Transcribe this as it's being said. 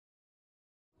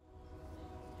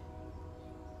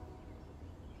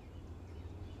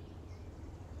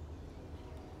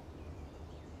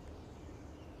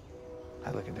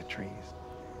trees.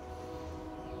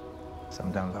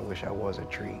 Sometimes I wish I was a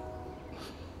tree.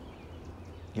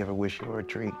 You ever wish you were a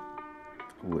tree?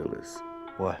 Willis.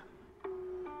 What?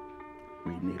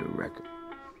 We need a record.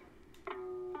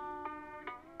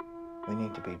 We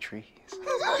need to be trees.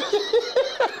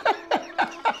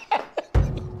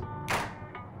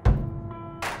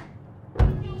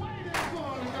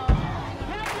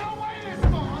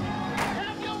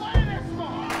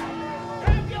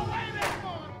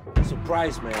 It's a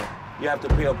price, man. You have to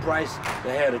pay a price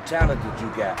to have the talent that you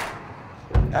got.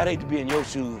 I'd hate to be in your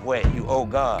shoes where you owe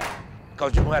God,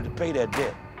 because you're gonna have to pay that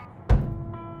debt.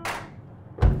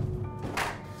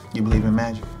 You believe in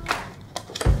magic?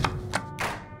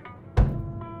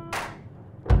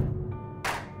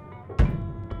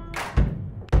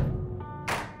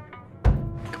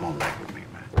 Come on back with me,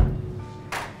 man.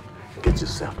 Get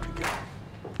yourself together.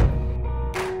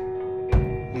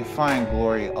 You find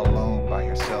glory alone by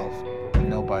yourself, with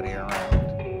nobody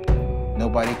around.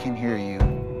 Nobody can hear you.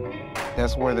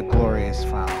 That's where the glory is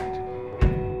found.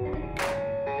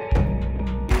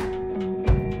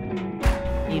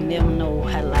 You never know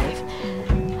how life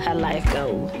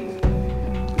goes.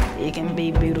 It can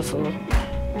be beautiful.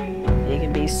 It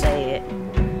can be sad.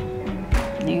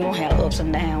 You're gonna have ups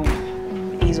and downs,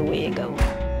 either way it goes.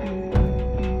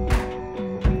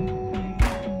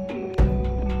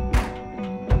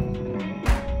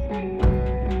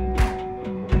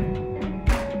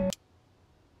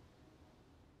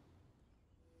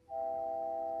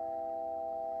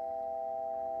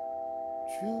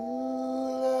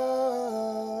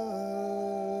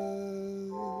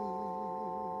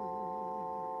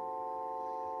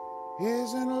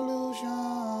 Is an illusion.